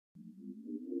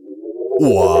What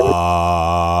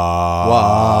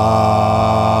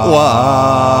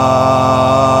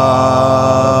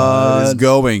is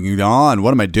going on?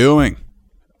 What am I doing?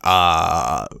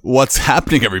 What's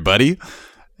happening, everybody?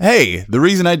 Hey, the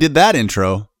reason I did that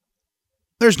intro,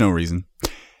 there's no reason.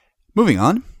 Moving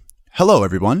on. Hello,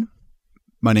 everyone.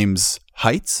 My name's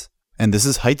Heights, and this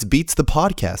is Heights Beats the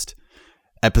podcast.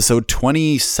 Episode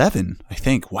 27, I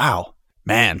think. Wow.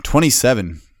 Man,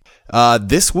 27.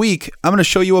 This week, I'm going to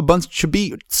show you a bunch of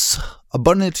beats.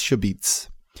 Abundance of beats.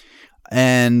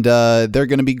 And they're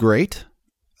going to be great.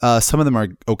 Some of them are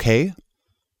okay.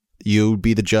 You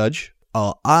be the judge.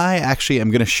 I actually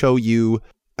am going to show you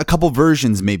a couple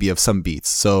versions maybe of some beats.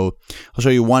 So I'll show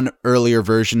you one earlier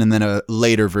version and then a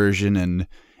later version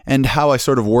and how I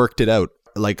sort of worked it out.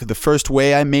 Like the first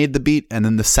way I made the beat and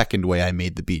then the second way I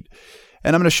made the beat.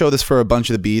 And I'm going to show this for a bunch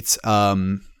of the beats.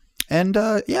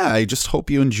 Yeah, I just hope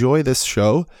you enjoy this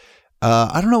show.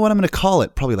 I don't know what I'm going to call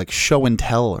it. Probably like show and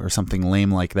tell or something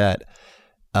lame like that.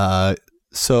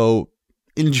 So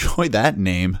enjoy that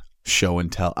name, show and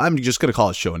tell. I'm just going to call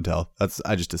it show and tell.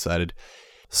 I just decided.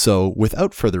 So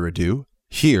without further ado,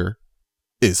 here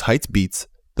is Heights Beats,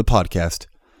 the podcast,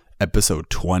 episode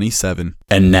 27.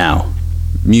 And now,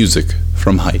 music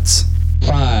from Heights.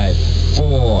 5,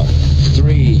 4,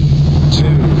 3, 2,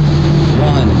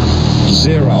 1,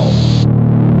 0.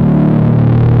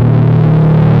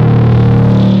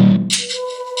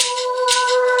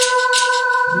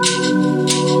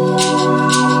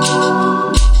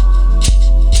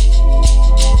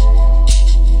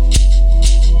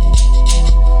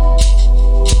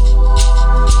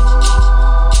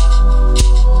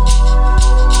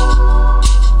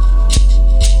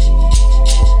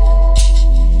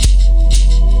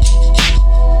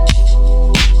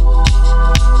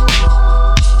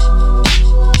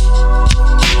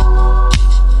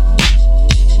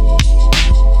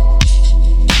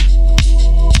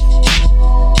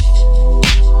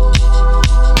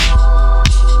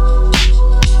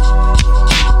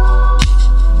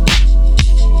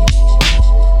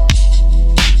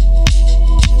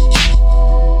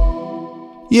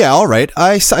 Yeah, all right.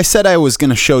 I said I was going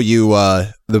to show you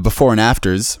the before and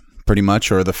afters, pretty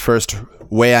much, or the first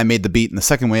way I made the beat and the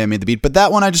second way I made the beat. But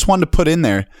that one I just wanted to put in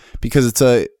there because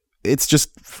it's just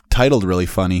titled really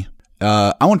funny.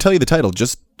 I won't tell you the title.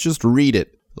 Just read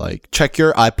it. Like, check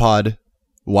your iPod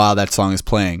while that song is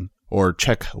playing, or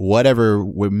check whatever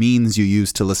means you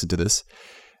use to listen to this,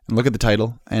 and look at the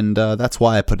title. And that's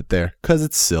why I put it there, because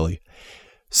it's silly.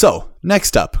 So,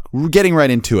 next up, we're getting right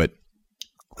into it.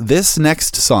 This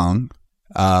next song,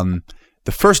 the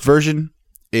first version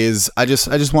is I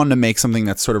just wanted to make something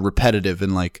that's sort of repetitive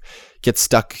and like get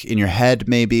stuck in your head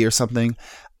maybe or something.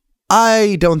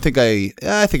 I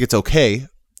think it's okay.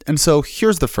 And so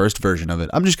here's the first version of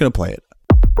it. I'm just going to play it.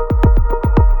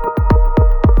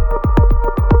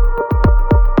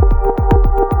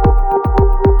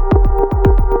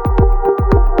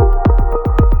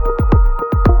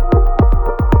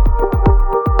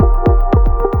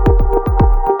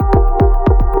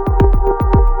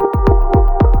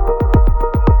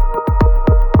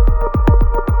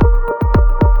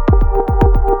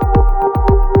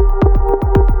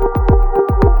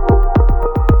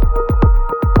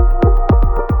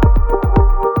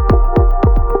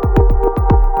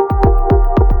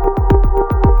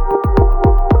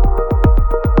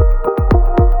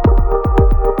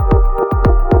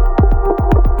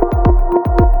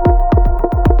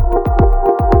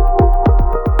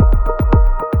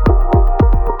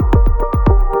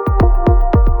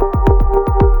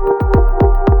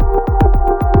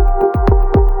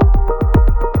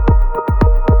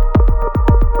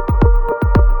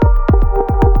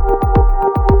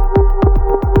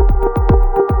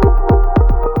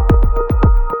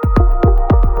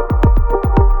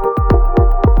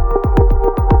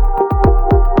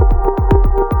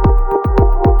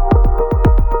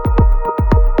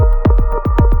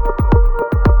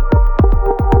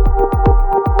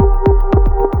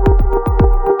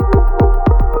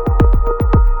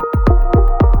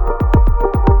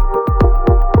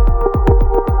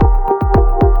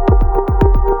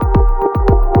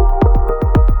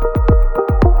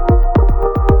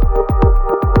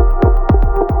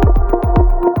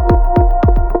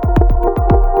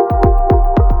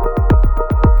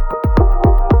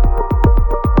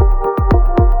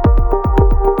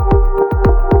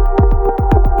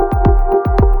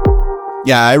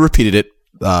 Yeah, I repeated it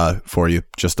for you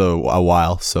just a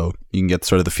while so you can get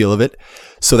sort of the feel of it.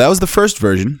 So that was the first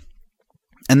version.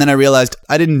 And then I realized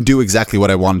I didn't do exactly what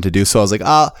I wanted to do. So I was like,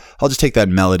 I'll just take that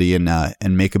melody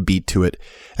and make a beat to it.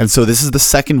 And so this is the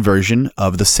second version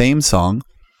of the same song.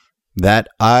 that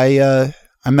I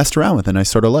messed around with and I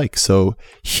sort of like. So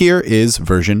here is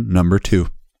version number 2.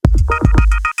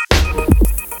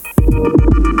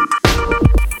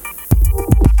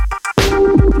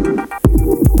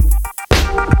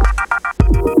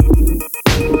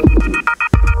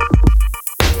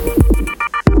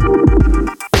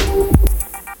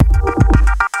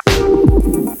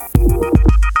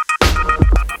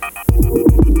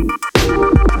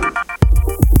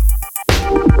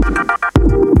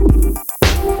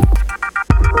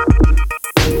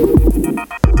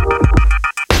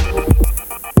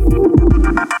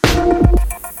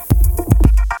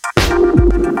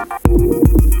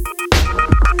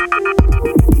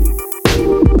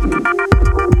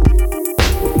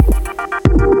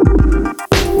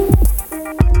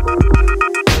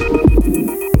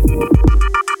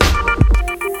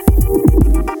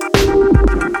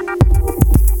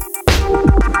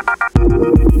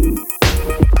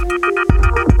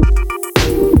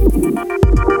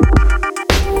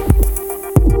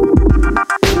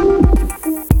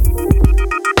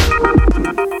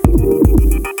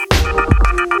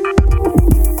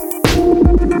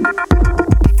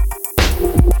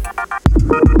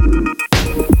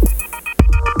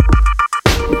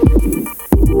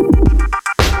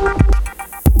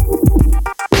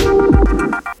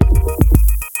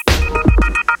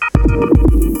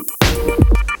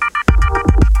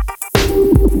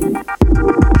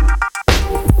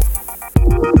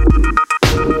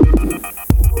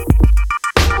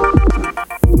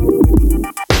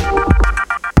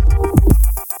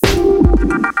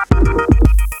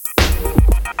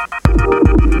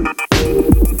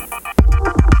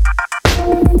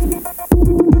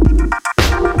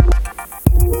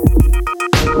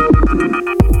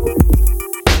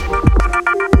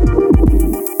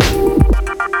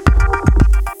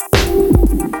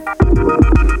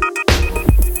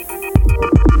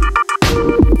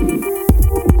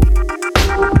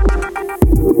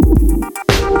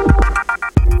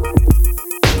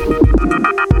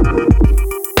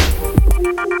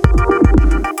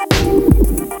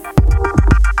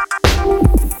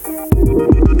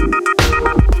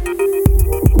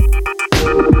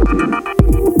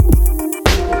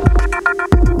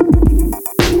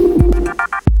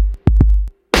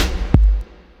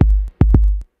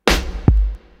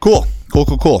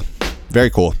 Cool. Very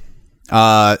cool.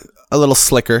 A little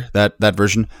slicker, that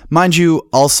version. Mind you,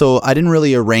 also, I didn't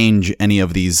really arrange any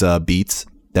of these beats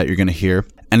that you're going to hear.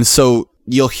 And so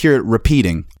you'll hear it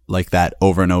repeating like that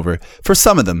over and over. For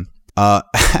some of them,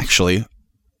 actually,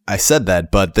 I said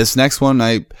that, but this next one,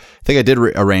 I think I did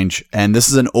arrange. And this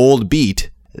is an old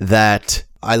beat that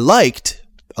I liked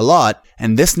a lot.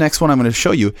 And this next one I'm going to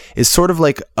show you is sort of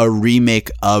like a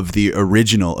remake of the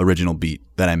original beat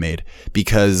that I made,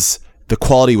 because the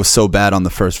quality was so bad on the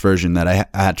first version that I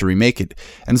had to remake it.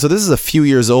 And so this is a few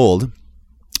years old,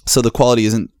 so the quality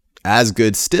isn't as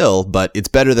good still, but it's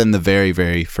better than the very,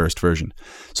 very first version.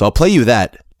 So I'll play you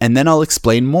that, and then I'll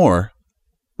explain more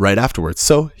right afterwards.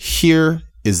 So here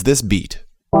is this beat.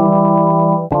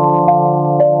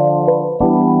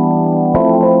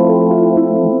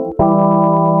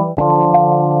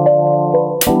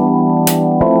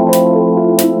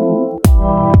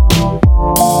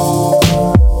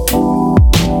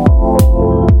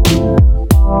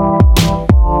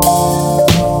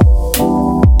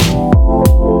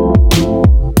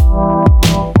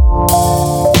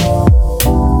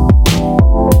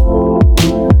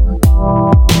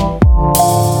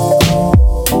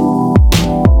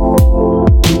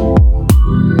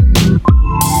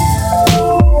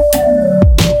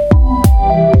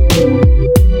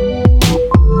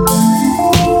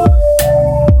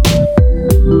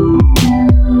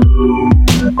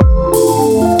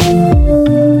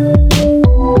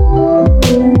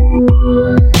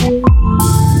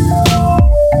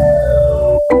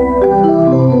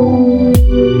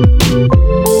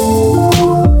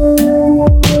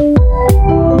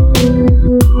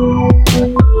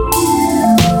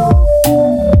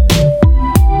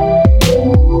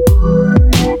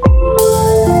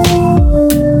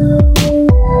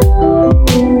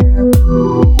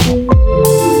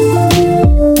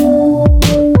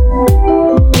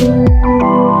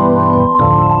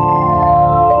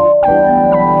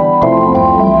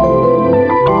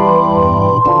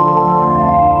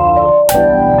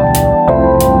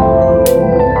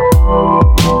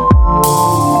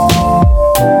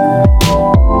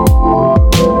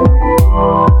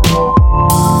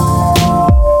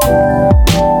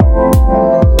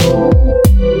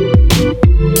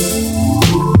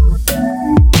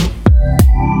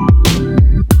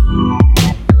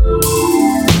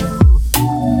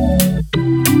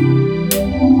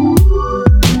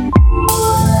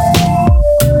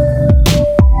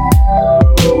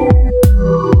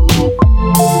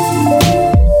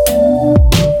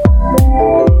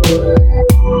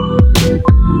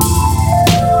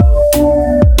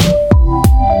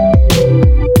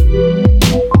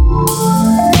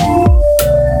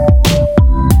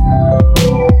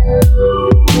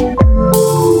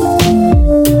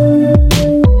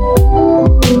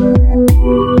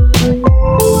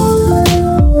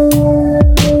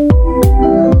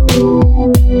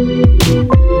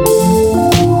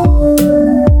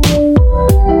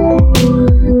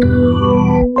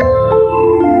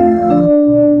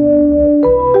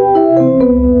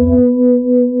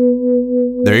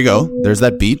 there's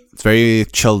that beat. It's very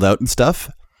chilled out and stuff.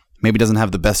 Maybe doesn't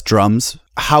have the best drums.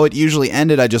 How it usually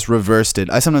ended, I just reversed it.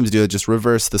 I sometimes do it, just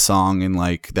reverse the song and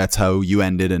like, that's how you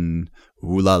ended and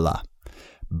ooh la la.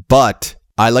 But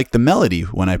I like the melody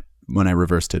when I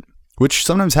reversed it, which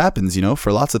sometimes happens,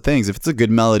 for lots of things. If it's a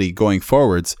good melody going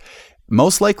forwards,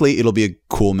 most likely it'll be a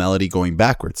cool melody going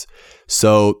backwards.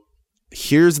 So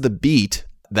here's the beat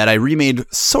that I remade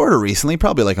sort of recently,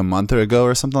 probably like a month ago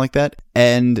or something like that.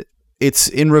 And it's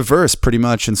in reverse pretty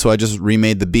much. And so I just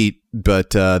remade the beat, but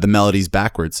the melody's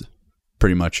backwards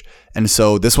pretty much. And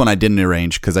so this one I didn't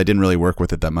arrange because I didn't really work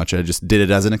with it that much. I just did it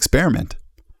as an experiment.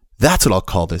 That's what I'll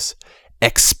call this.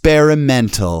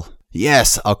 Experimental.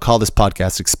 Yes, I'll call this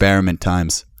podcast Experiment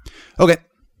Times. Okay.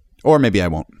 Or maybe I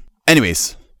won't.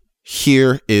 Anyways,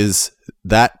 here is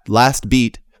that last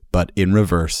beat, but in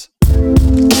reverse.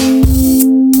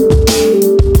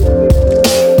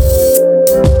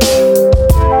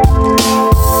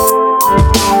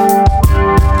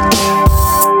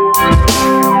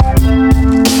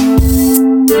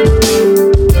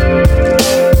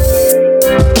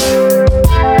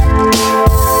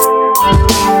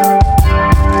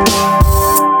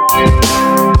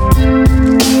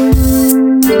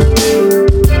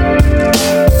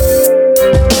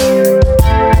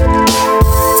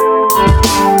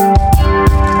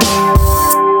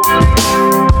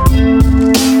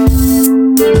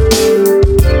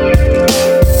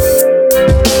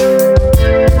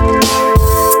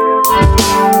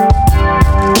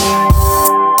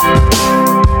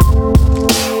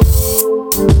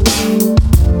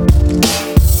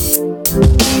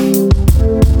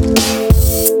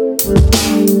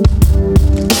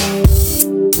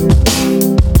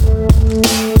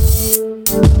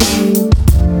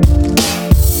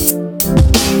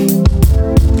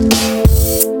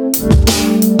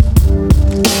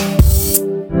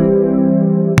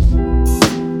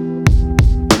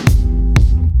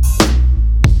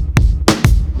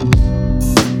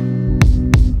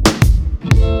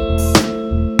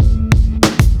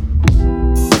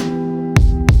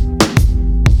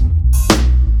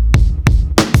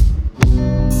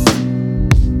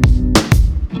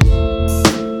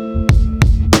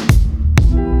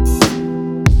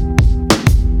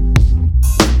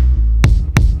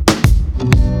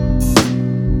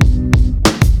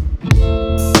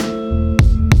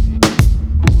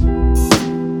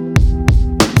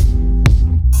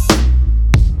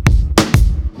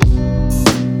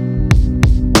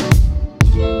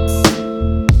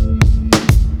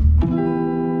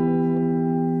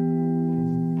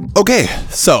 Okay,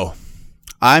 so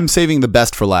I'm saving the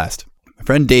best for last. My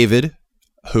friend David,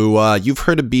 who you've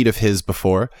heard a beat of his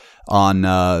before on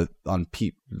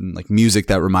like music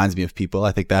that reminds me of people.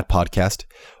 I think that podcast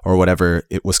or whatever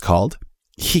it was called.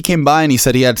 He came by and he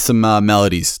said he had some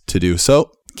melodies to do.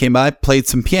 So came by, played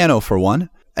some piano for one,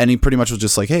 and he pretty much was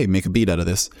just like, "Hey, make a beat out of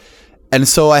this." And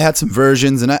so I had some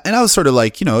versions, and I was sort of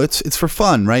like, it's for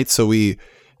fun, right? So he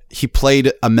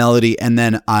played a melody, and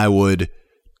then I would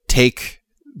take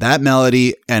that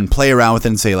melody and play around with it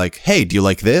and say like, "Hey, do you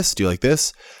like this? Do you like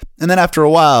this?" And then after a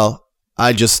while,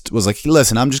 I just was like,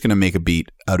 "Listen, I'm just going to make a beat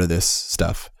out of this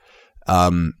stuff."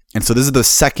 And so this is the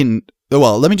second.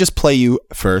 Well, let me just play you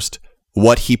first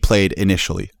what he played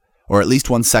initially, or at least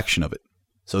one section of it.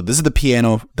 So this is the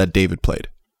piano that David played.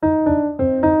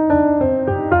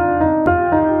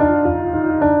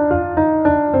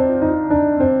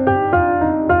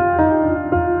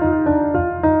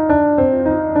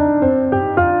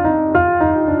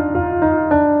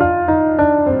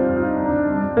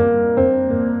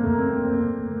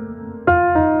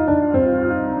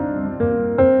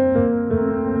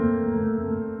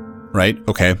 Right?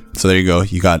 Okay. So there you go.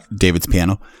 You got David's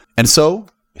piano. And so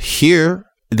here,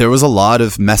 there was a lot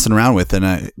of messing around with,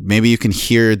 and maybe you can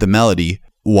hear the melody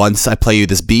once I play you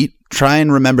this beat. Try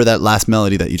and remember that last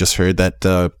melody that you just heard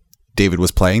that David was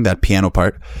playing, that piano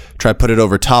part. Try to put it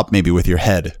over top maybe with your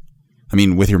head.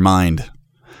 With your mind.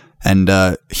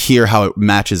 And hear how it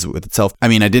matches with itself. I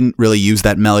didn't really use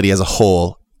that melody as a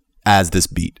whole as this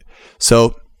beat.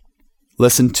 So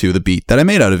listen to the beat that I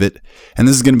made out of it. And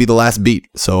this is going to be the last beat.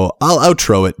 So I'll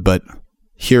outro it, but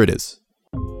here it is.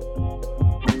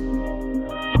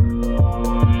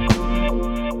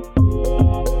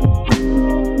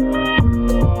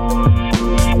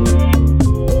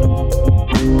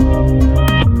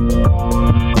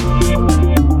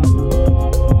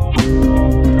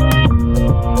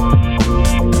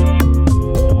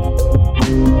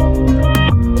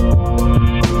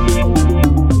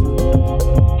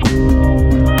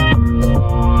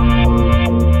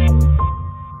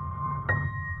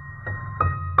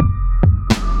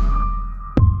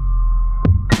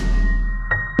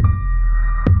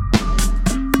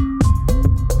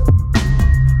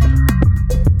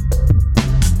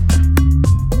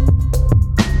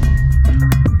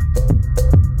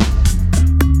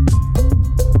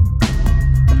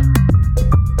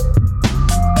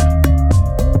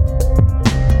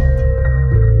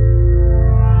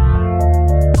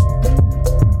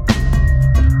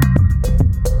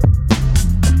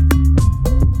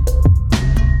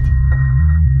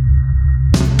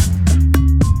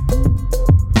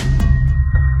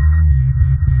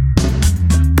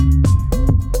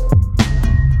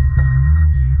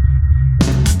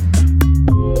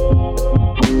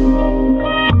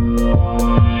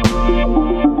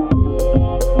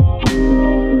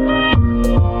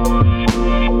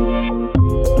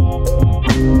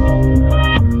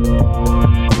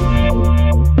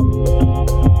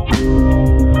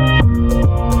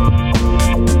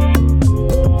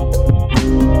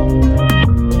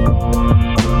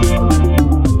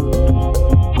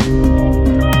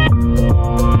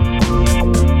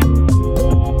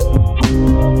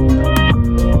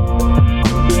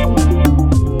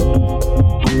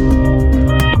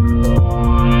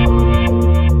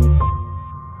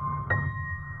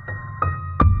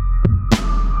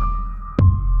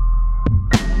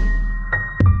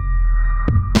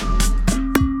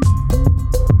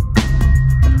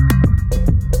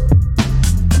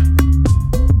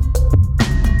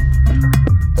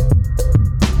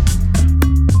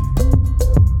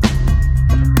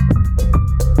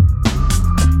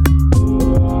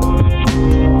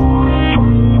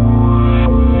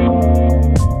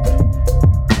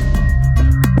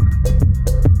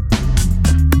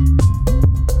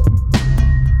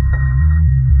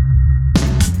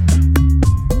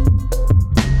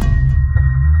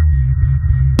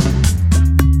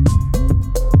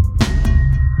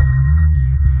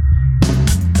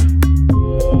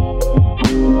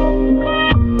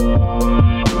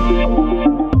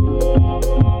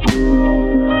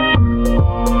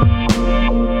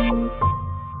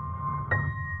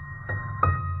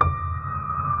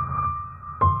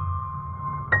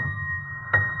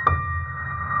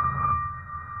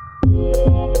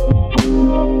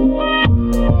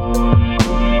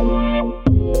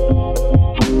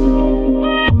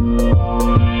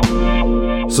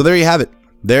 So there you have it.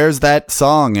 There's that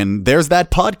song and there's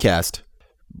that podcast.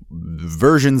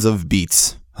 Versions of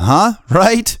beats. Huh?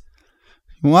 Right?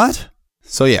 What?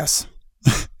 So yes.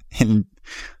 And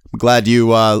I'm glad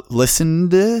you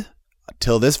listened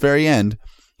till this very end.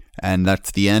 And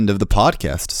that's the end of the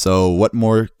podcast. So what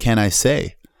more can I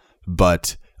say?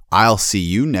 But I'll see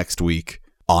you next week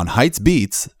on Heights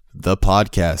Beats, the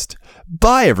podcast.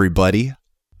 Bye, everybody.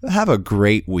 Have a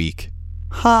great week.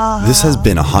 This has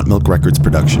been a Hot Milk Records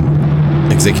production.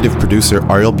 Executive producer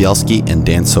Ariel Bielski and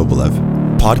Dan Sobolev.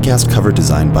 Podcast cover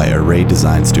designed by Array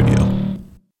Design Studio.